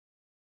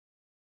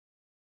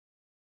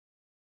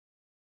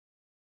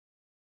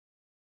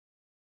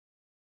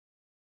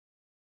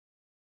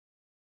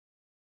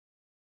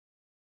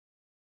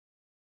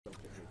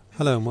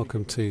Hello and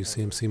welcome to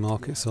CMC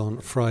Markets on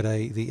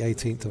Friday the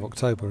 18th of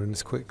October, and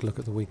this quick look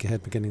at the week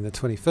ahead beginning the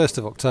 21st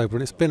of October.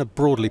 And it's been a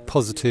broadly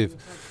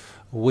positive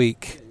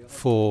week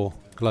for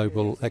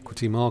global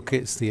equity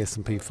markets. The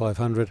S&P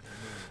 500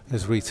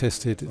 has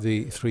retested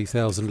the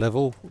 3,000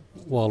 level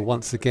while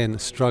once again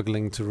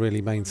struggling to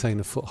really maintain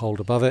a foothold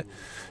above it.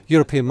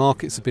 European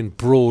markets have been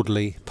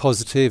broadly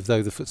positive,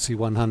 though the FTSE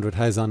 100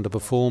 has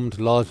underperformed,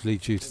 largely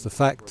due to the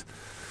fact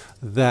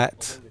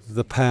that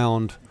the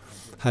pound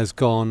has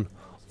gone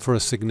for a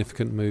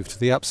significant move to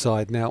the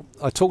upside. Now,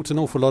 I talked an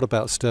awful lot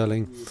about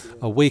sterling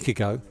a week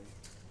ago,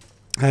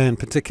 and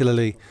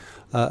particularly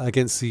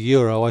against the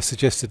euro, I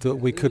suggested that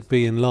we could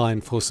be in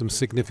line for some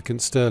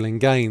significant sterling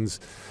gains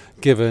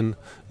given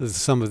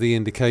some of the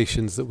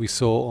indications that we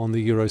saw on the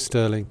euro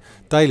sterling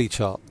daily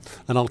chart,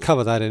 and I'll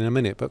cover that in a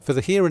minute. But for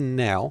the here and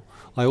now,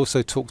 I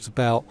also talked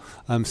about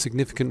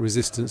significant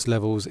resistance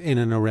levels in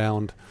and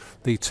around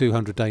the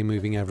 200-day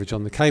moving average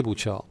on the cable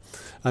chart,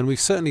 and we've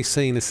certainly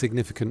seen a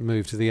significant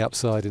move to the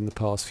upside in the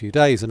past few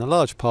days, and a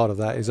large part of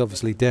that is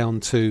obviously down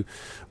to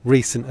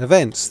recent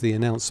events, the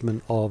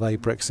announcement of a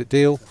Brexit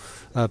deal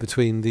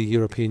between the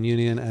European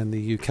Union and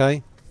the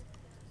UK,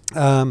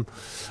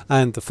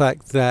 and the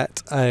fact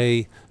that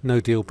a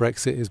no-deal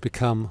Brexit has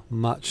become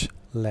much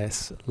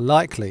less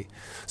likely.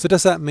 So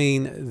does that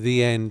mean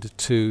the end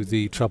to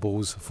the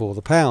troubles for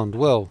the pound?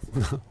 Well,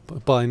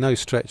 by no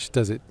stretch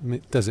does it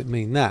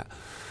mean that.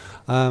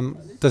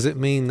 Does it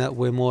mean that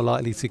we're more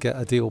likely to get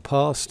a deal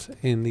passed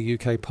in the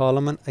UK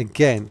Parliament?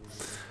 Again,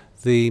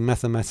 the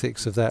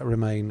mathematics of that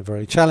remain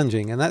very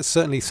challenging, and that's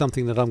certainly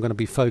something that I'm going to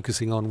be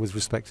focusing on with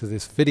respect to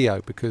this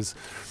video, because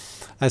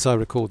as I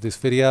record this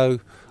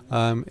video,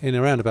 in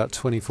around about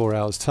 24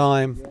 hours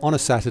time, on a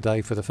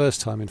Saturday, for the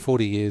first time in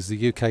 40 years,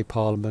 the UK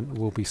Parliament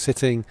will be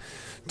sitting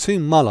to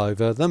mull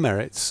over the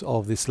merits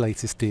of this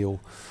latest deal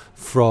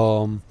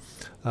from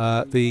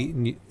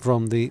the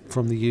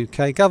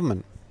UK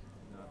government.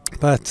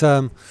 But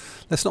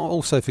let's not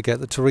also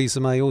forget that Theresa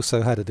May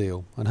also had a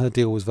deal, and her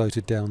deal was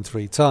voted down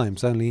 3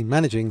 times, only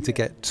managing to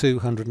get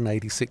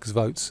 286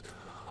 votes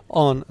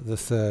on the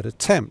third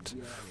attempt.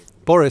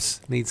 Boris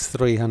needs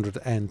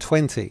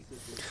 320.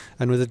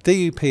 And with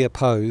the DUP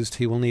opposed,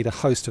 he will need a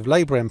host of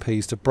Labour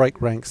MPs to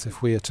break ranks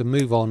if we are to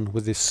move on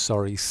with this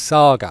sorry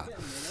saga.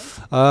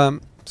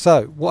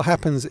 So what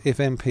happens if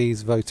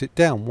MPs vote it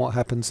down? What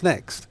happens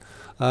next?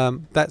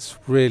 That's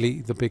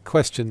really the big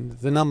question.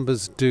 The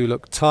numbers do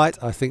look tight.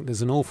 I think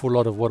there's an awful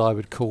lot of what I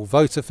would call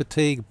voter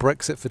fatigue,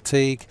 Brexit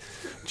fatigue,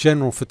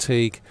 general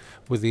fatigue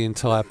with the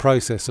entire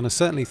process. And I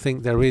certainly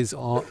think there is,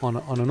 on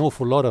an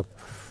awful lot of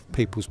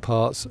people's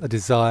parts, a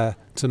desire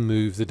to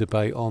move the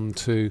debate on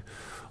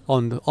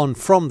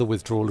from the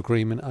withdrawal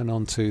agreement and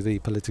onto the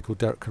political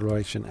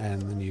declaration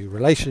and the new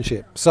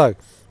relationship. So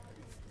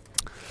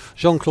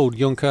Jean-Claude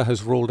Juncker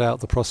has ruled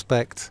out the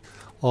prospect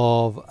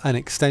of an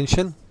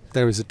extension.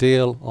 There is a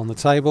deal on the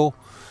table,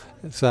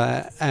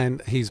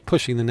 and he's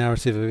pushing the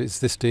narrative of it's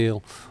this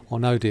deal or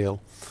no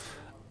deal.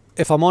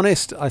 If I'm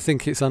honest, I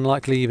think it's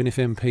unlikely, even if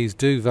MPs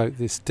do vote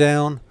this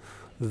down,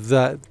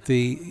 that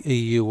the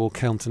EU will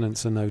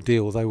countenance a no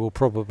deal. They will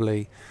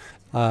probably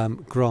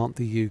grant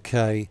the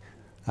UK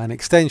an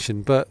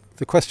extension, but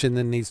the question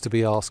then needs to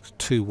be asked,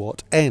 to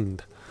what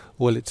end?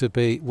 Will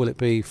it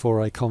be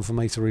for a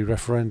confirmatory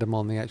referendum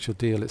on the actual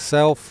deal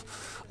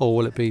itself, or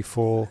will it be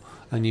for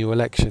a new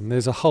election?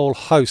 There's a whole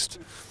host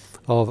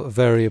of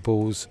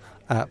variables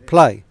at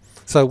play.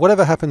 So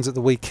whatever happens at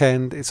the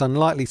weekend, it's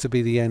unlikely to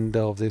be the end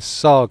of this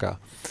saga.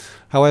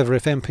 However,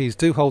 if MPs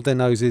do hold their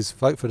noses,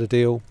 vote for the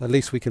deal, at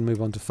least we can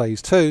move on to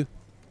phase 2,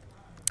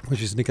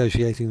 which is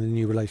negotiating the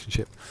new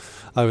relationship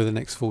over the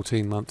next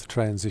 14-month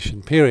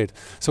transition period.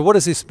 So what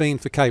does this mean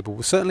for cable?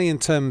 Well, certainly in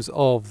terms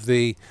of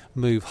the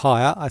move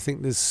higher, I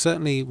think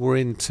we're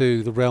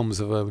into the realms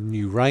of a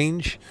new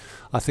range.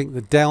 I think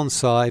the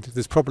downside,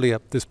 there's probably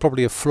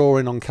a floor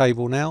in on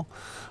cable now.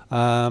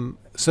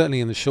 Certainly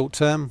in the short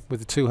term, with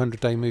the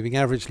 200-day moving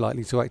average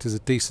likely to act as a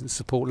decent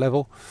support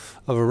level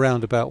of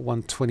around about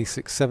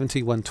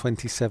 126.70,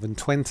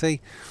 127.20.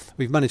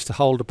 We've managed to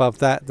hold above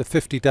that. The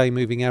 50-day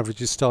moving average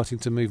is starting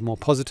to move more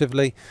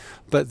positively,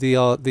 but the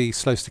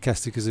slow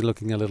stochastics are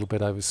looking a little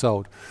bit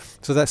oversold.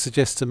 So that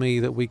suggests to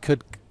me that we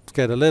could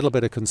get a little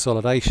bit of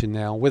consolidation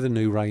now with a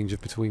new range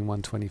of between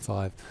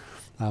 125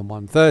 and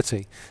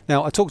 130.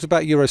 Now, I talked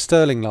about euro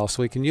sterling last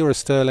week, and euro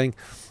sterling,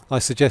 I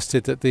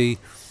suggested that the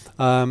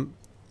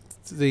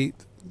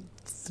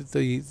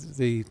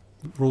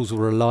rules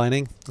were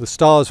aligning, the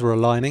stars were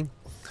aligning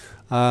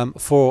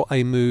for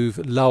a move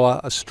lower,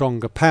 a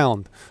stronger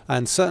pound,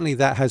 and certainly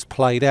that has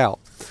played out.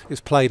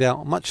 It's played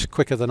out much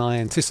quicker than I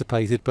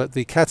anticipated, but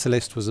the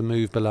catalyst was a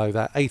move below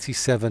that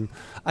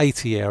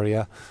 87.80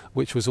 area,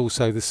 which was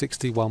also the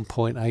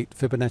 61.8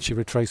 Fibonacci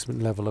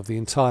retracement level of the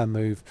entire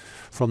move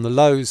from the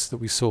lows that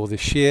we saw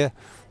this year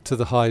to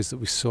the highs that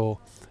we saw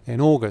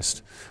in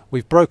August.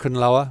 We've broken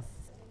lower.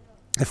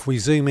 If we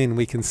zoom in,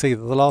 we can see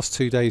that the last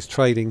 2 days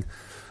trading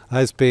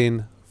has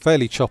been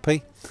fairly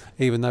choppy.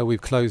 even though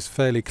we've closed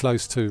fairly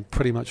close to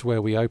pretty much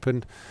where we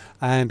opened,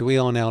 and we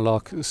are now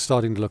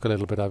starting to look a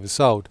little bit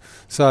oversold.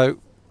 So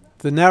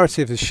the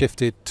narrative has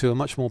shifted to a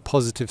much more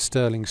positive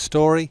sterling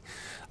story.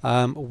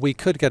 We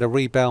could get a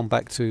rebound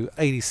back to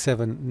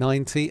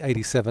 87.90,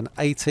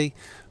 87.80,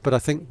 but I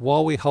think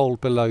while we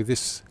hold below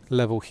this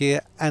level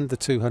here and the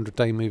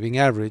 200-day moving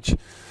average,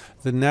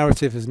 the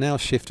narrative has now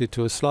shifted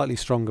to a slightly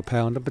stronger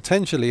pound and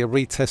potentially a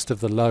retest of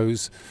the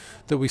lows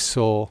that we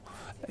saw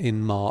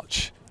in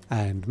March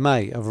and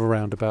May of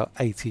around about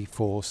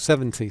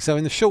 84.70. So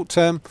in the short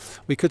term,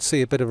 we could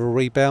see a bit of a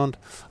rebound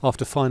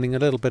after finding a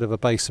little bit of a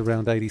base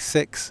around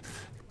 86,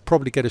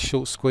 probably get a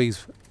short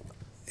squeeze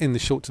in the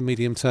short to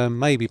medium term,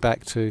 maybe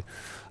back to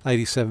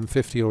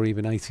 87.50 or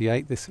even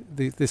 88,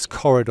 this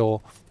corridor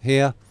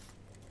here.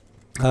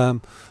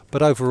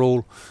 But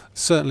overall,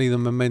 certainly the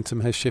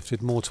momentum has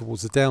shifted more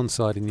towards the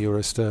downside in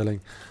euro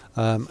sterling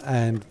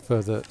and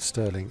further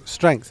sterling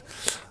strength.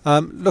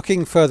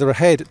 Looking further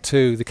ahead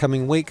to the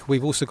coming week,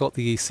 we've also got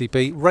the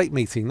ECB rate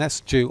meeting.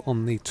 That's due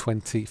on the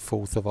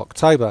 24th of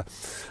October.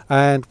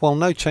 And while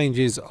no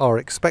changes are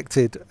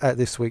expected at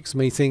this week's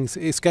meetings,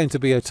 it's going to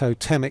be a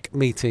totemic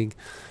meeting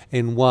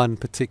in one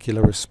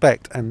particular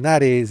respect, and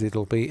that is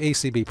it'll be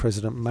ECB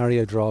President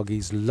Mario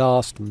Draghi's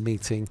last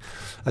meeting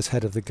as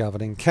head of the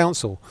Governing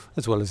Council,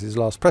 as well as his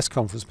last press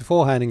conference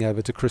before handing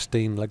over to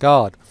Christine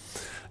Lagarde.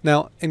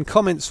 Now, in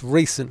comments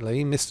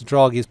recently, Mr.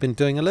 Draghi has been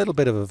doing a little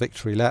bit of a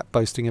victory lap,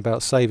 boasting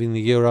about saving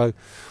the euro,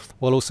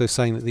 while also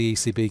saying that the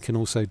ECB can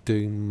also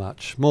do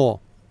much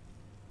more.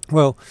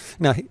 Well,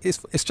 now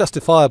it's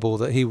justifiable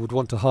that he would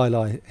want to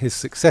highlight his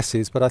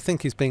successes, but I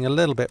think he's being a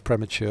little bit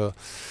premature,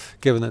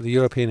 given that the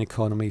European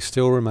economy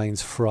still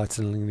remains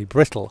frighteningly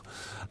brittle.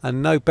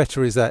 And no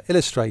better is that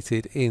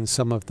illustrated in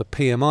some of the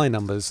PMI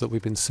numbers that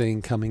we've been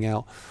seeing coming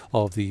out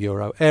of the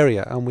euro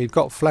area. And we've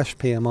got flash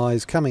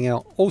PMIs coming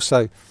out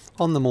also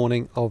on the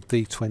morning of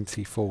the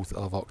 24th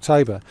of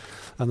October.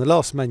 And the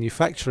last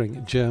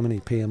manufacturing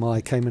Germany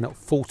PMI came in at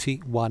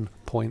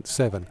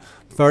 41.7.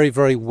 Very,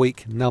 very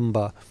weak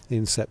number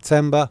in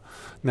September.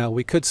 Now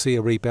we could see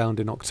a rebound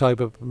in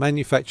October, but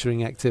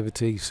manufacturing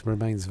activity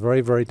remains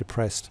very, very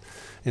depressed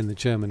in the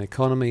German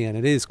economy, and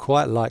it is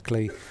quite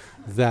likely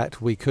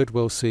that we could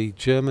well see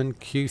German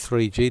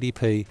Q3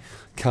 GDP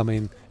come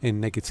in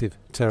negative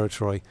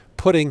territory,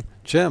 putting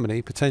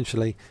Germany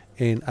potentially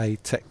in a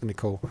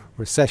technical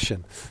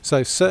recession.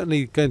 So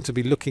certainly going to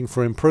be looking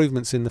for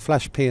improvements in the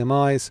flash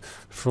PMIs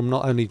from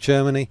not only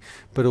Germany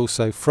but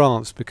also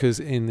France, because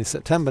in the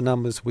September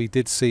numbers we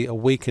did see a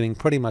weakening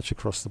pretty much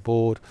across the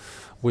board,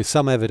 with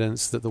some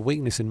evidence that the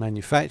weakness in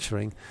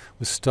manufacturing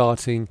was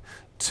starting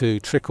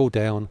to trickle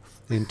down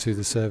into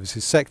the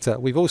services sector.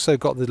 We've also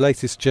got the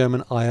latest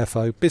German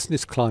IFO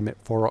business climate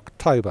for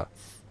October.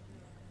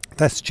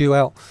 That's due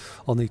out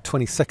on the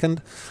 22nd,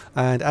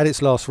 and at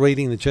its last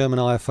reading the German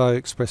IFO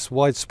expressed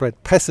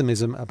widespread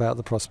pessimism about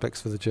the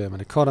prospects for the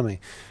German economy.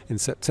 In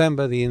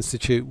September, the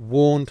Institute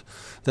warned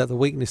that the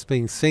weakness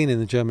being seen in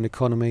the German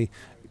economy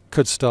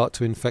could start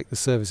to infect the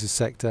services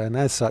sector, and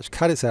as such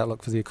cut its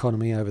outlook for the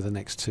economy over the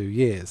next 2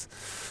 years.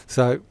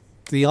 So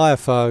the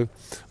IFO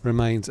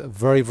remains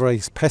very,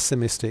 very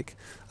pessimistic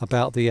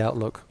about the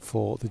outlook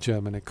for the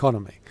German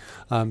economy.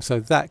 So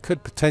that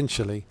could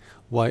potentially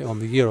weigh on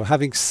the euro.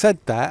 Having said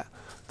that,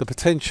 the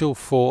potential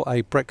for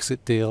a Brexit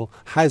deal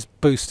has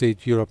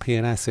boosted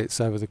European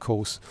assets over the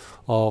course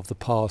of the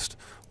past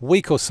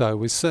week or so.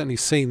 We've certainly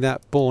seen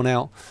that borne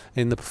out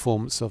in the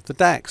performance of the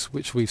DAX,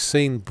 which we've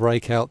seen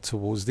break out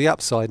towards the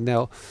upside.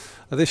 Now,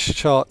 this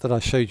chart that I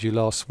showed you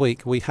last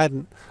week, we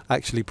hadn't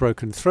actually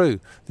broken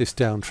through this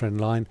downtrend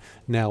line.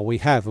 Now we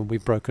have, and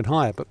we've broken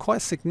higher, but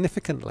quite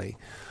significantly.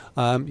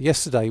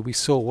 Yesterday we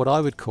saw what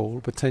I would call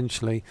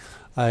potentially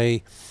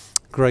a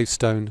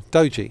gravestone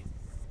doji.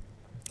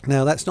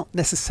 Now that's not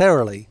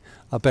necessarily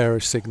a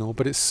bearish signal,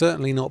 but it's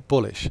certainly not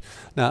bullish.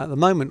 Now at the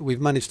moment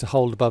we've managed to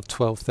hold above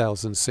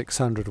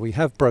 12,600. We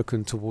have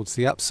broken towards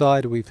the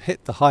upside. We've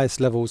hit the highest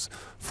levels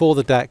for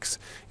the DAX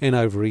in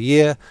over a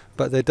year,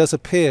 but there does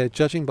appear,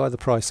 judging by the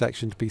price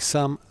action, to be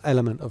some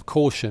element of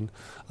caution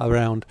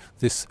around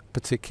this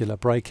particular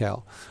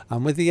breakout.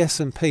 And with the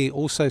S&P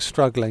also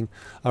struggling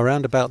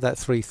around about that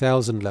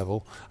 3,000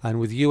 level, and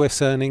with US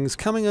earnings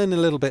coming in a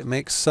little bit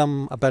mixed,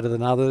 some are better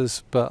than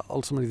others, but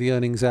ultimately the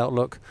earnings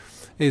outlook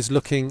is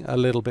looking a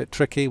little bit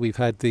tricky. We've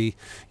had the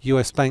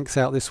US banks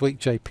out this week,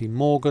 JP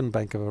Morgan,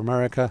 Bank of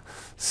America,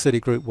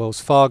 Citigroup, Wells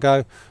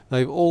Fargo.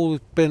 They've all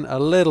been a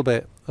little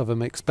bit of a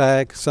mixed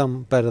bag,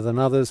 some better than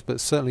others, but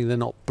certainly they're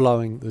not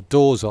blowing the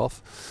doors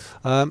off.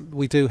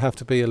 We do have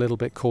to be a little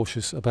bit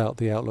cautious about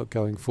the outlook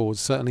going forward,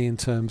 certainly in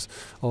terms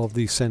of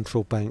the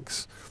central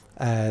banks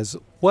as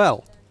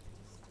well.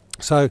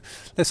 So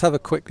let's have a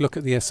quick look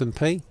at the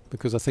S&P,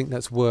 because I think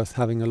that's worth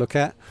having a look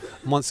at.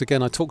 And once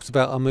again, I talked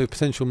about a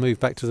potential move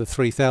back to the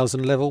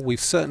 3,000 level. We've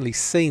certainly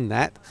seen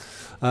that,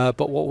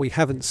 but what we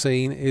haven't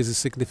seen is a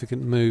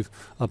significant move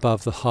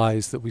above the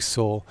highs that we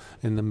saw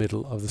in the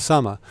middle of the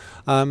summer.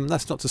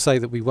 That's not to say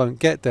that we won't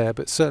get there,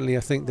 but certainly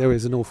I think there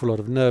is an awful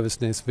lot of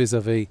nervousness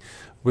vis-a-vis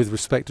with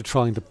respect to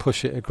trying to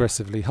push it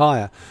aggressively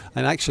higher.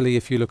 And actually,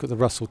 if you look at the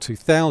Russell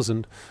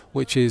 2000,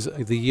 which is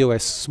the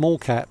US small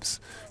caps,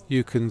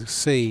 you can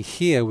see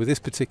here with this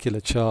particular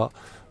chart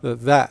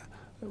that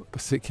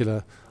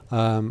particular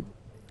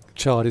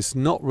chart is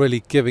not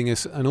really giving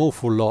us an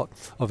awful lot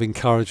of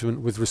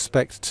encouragement with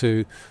respect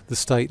to the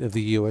state of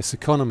the US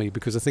economy,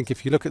 because I think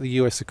if you look at the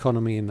US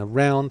economy in the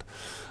round,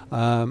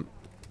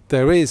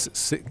 there is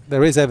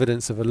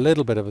evidence of a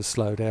little bit of a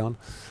slowdown.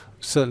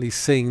 Certainly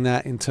seeing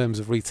that in terms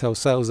of retail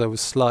sales, they were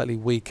slightly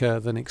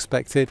weaker than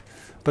expected,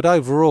 but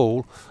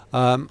overall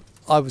I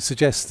would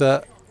suggest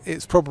that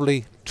it's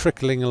probably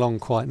trickling along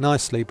quite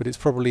nicely, but it's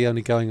probably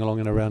only going along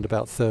in around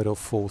about third or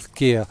fourth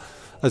gear,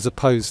 as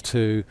opposed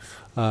to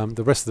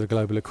the rest of the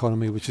global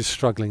economy, which is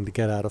struggling to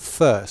get out of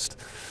first.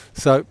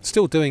 So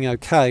still doing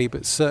okay,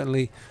 but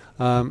certainly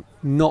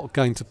not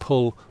going to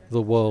pull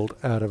the world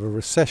out of a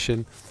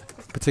recession,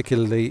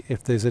 particularly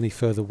if there's any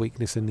further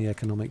weakness in the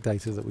economic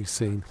data that we've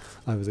seen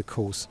over the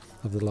course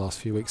of the last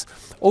few weeks.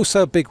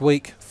 Also a big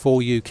week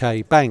for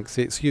UK banks.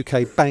 It's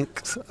UK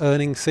banks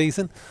earnings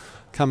season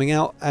coming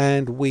out,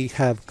 and we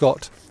have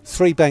got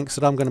 3 banks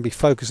that I'm going to be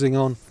focusing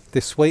on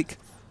this week,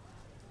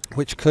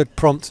 which could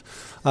prompt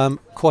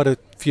quite a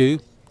few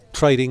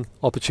trading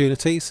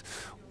opportunities.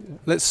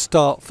 Let's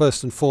start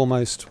first and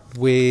foremost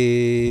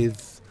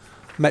with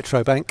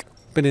Metro Bank.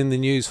 Been in the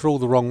news for all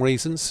the wrong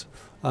reasons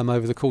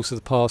over the course of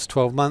the past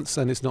 12 months,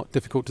 and it's not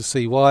difficult to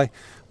see why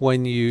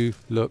when you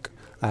look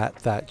at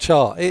that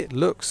chart. It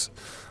looks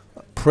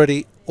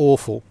pretty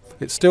awful.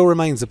 It still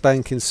remains a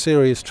bank in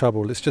serious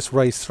trouble. It's just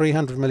raised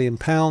 £300 million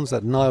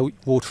at an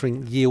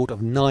eye-watering yield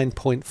of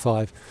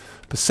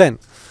 9.5%.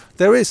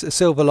 There is a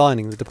silver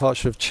lining. The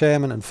departure of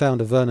chairman and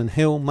founder Vernon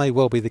Hill may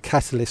well be the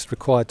catalyst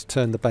required to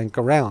turn the bank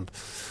around,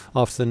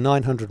 after the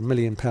 £900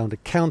 million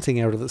accounting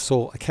error that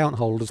saw account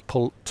holders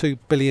pull £2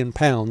 billion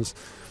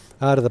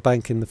out of the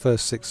bank in the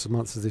first 6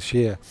 months of this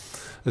year,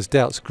 as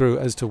doubts grew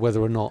as to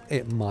whether or not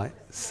it might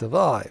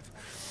survive.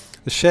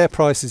 The share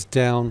price is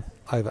down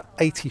over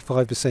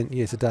 85%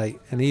 year to date,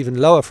 and even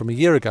lower from a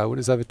year ago when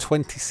it was over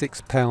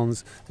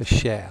 £26 a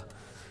share.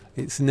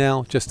 It's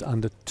now just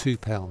under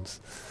 £2.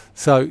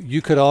 So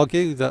you could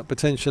argue that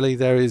potentially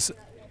there is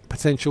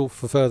potential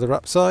for further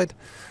upside,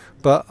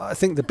 but I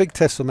think the big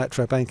test for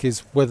Metro Bank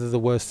is whether the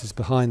worst is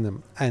behind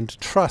them, and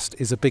trust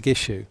is a big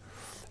issue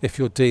if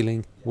you're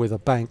dealing with a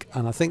bank,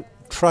 and I think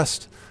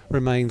trust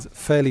remains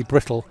fairly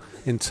brittle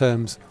in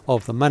terms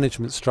of the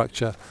management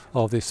structure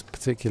of this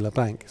particular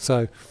bank.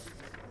 So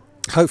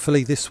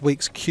hopefully this coming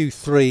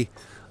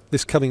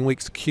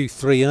week's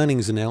Q3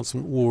 earnings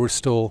announcement will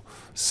restore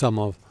some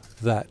of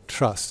that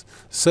trust.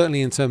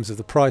 Certainly in terms of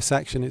the price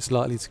action, it's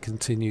likely to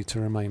continue to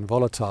remain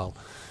volatile.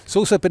 It's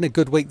also been a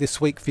good week this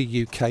week for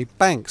UK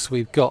banks.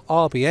 We've got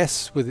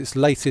RBS with its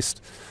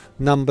latest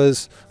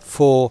numbers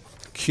for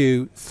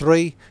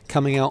Q3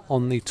 coming out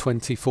on the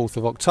 24th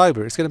of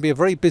October. It's going to be a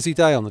very busy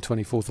day on the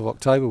 24th of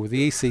October with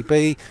the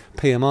ECB,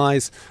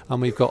 PMIs,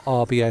 and we've got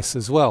RBS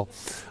as well.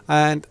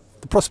 And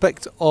the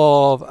prospect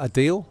of a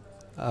deal,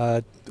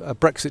 a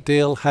Brexit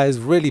deal, has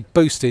really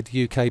boosted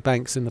UK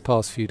banks in the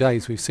past few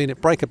days. We've seen it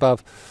break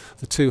above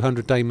the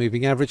 200-day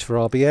moving average for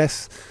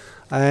RBS,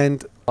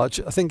 and I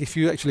think if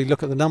you actually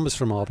look at the numbers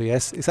from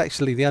RBS, it's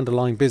actually the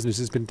underlying business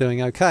has been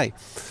doing okay.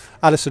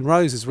 Alison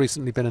Rose has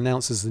recently been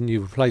announced as the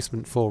new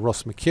replacement for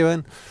Ross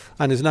McEwen,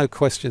 and there's no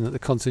question that the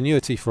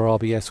continuity for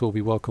RBS will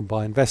be welcomed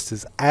by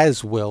investors,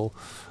 as will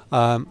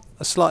a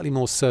slightly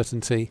more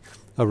certainty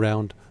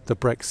around the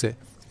Brexit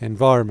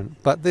environment.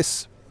 But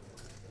this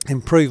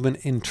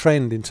improvement in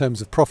trend in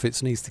terms of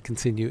profits needs to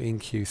continue in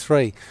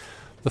Q3.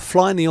 The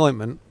fly in the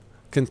ointment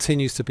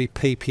continues to be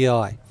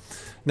PPI.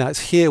 Now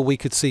it's here we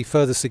could see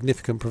further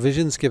significant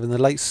provisions given the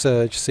late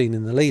surge seen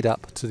in the lead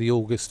up to the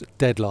August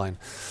deadline.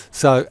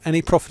 So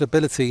any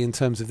profitability in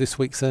terms of this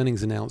week's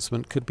earnings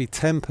announcement could be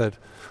tempered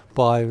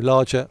by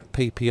larger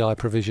PPI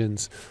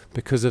provisions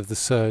because of the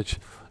surge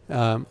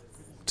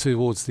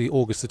towards the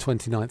August the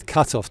 29th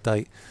cut-off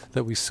date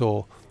that we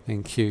saw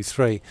in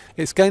Q3.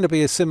 It's going to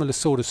be a similar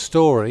sort of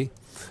story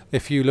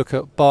if you look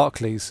at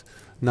Barclays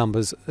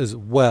numbers as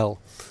well.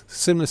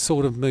 Similar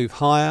sort of move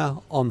higher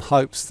on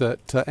hopes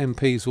that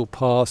MPs will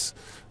pass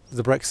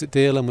the Brexit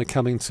deal and we're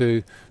coming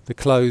to the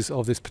close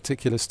of this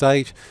particular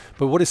stage.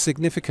 But what is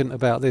significant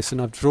about this,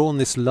 and I've drawn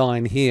this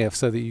line here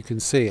so that you can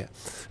see it,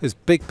 there's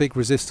big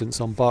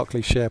resistance on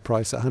Barclays share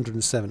price at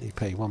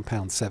 170p,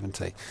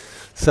 £1.70.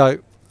 So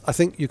I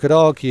think you could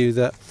argue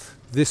that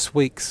this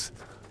week's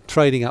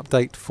trading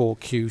update for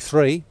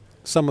Q3,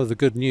 some of the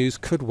good news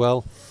could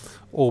well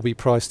all be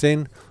priced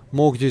in.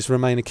 Mortgages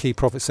remain a key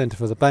profit centre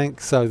for the bank,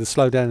 so the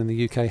slowdown in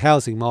the UK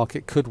housing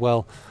market could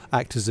well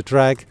act as a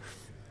drag.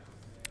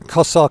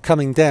 Costs are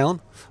coming down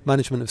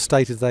management have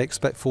stated they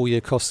expect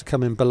full-year costs to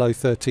come in below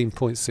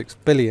 13.6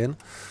 billion.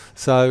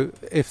 So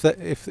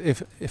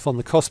if on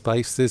the cost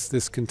base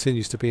this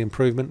continues to be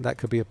improvement, that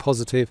could be a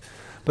positive.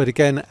 But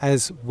again,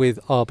 as with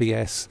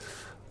RBS,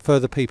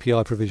 further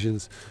PPI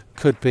provisions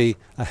could be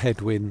a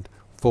headwind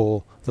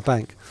for the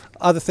bank.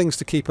 Other things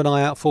to keep an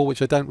eye out for,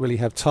 which I don't really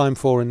have time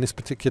for in this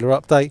particular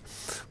update,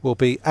 will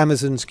be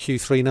Amazon's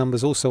Q3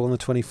 numbers also on the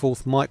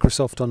 24th,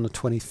 Microsoft on the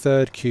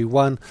 23rd,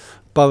 Q1,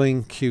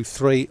 Boeing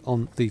Q3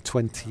 on the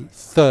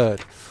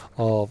 23rd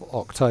of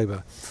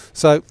October.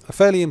 So a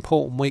fairly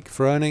important week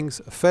for earnings,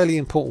 a fairly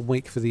important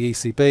week for the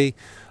ECB,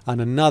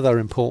 and another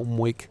important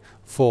week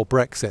for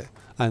Brexit.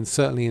 And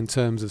certainly in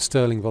terms of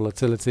sterling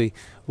volatility,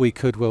 we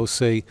could well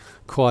see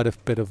quite a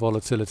bit of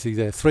volatility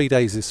there. 3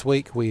 days this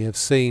week, we have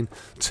seen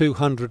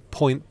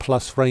 200-point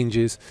plus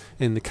ranges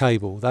in the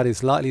cable. That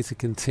is likely to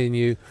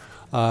continue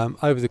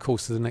over the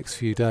course of the next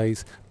few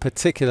days,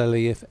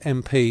 particularly if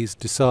MPs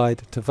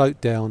decide to vote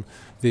down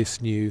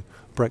this new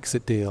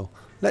Brexit deal.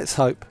 Let's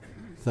hope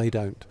they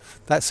don't.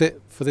 That's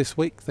it for this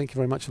week. Thank you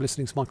very much for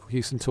listening. It's Michael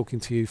Hewson talking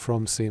to you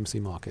from CMC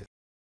Markets.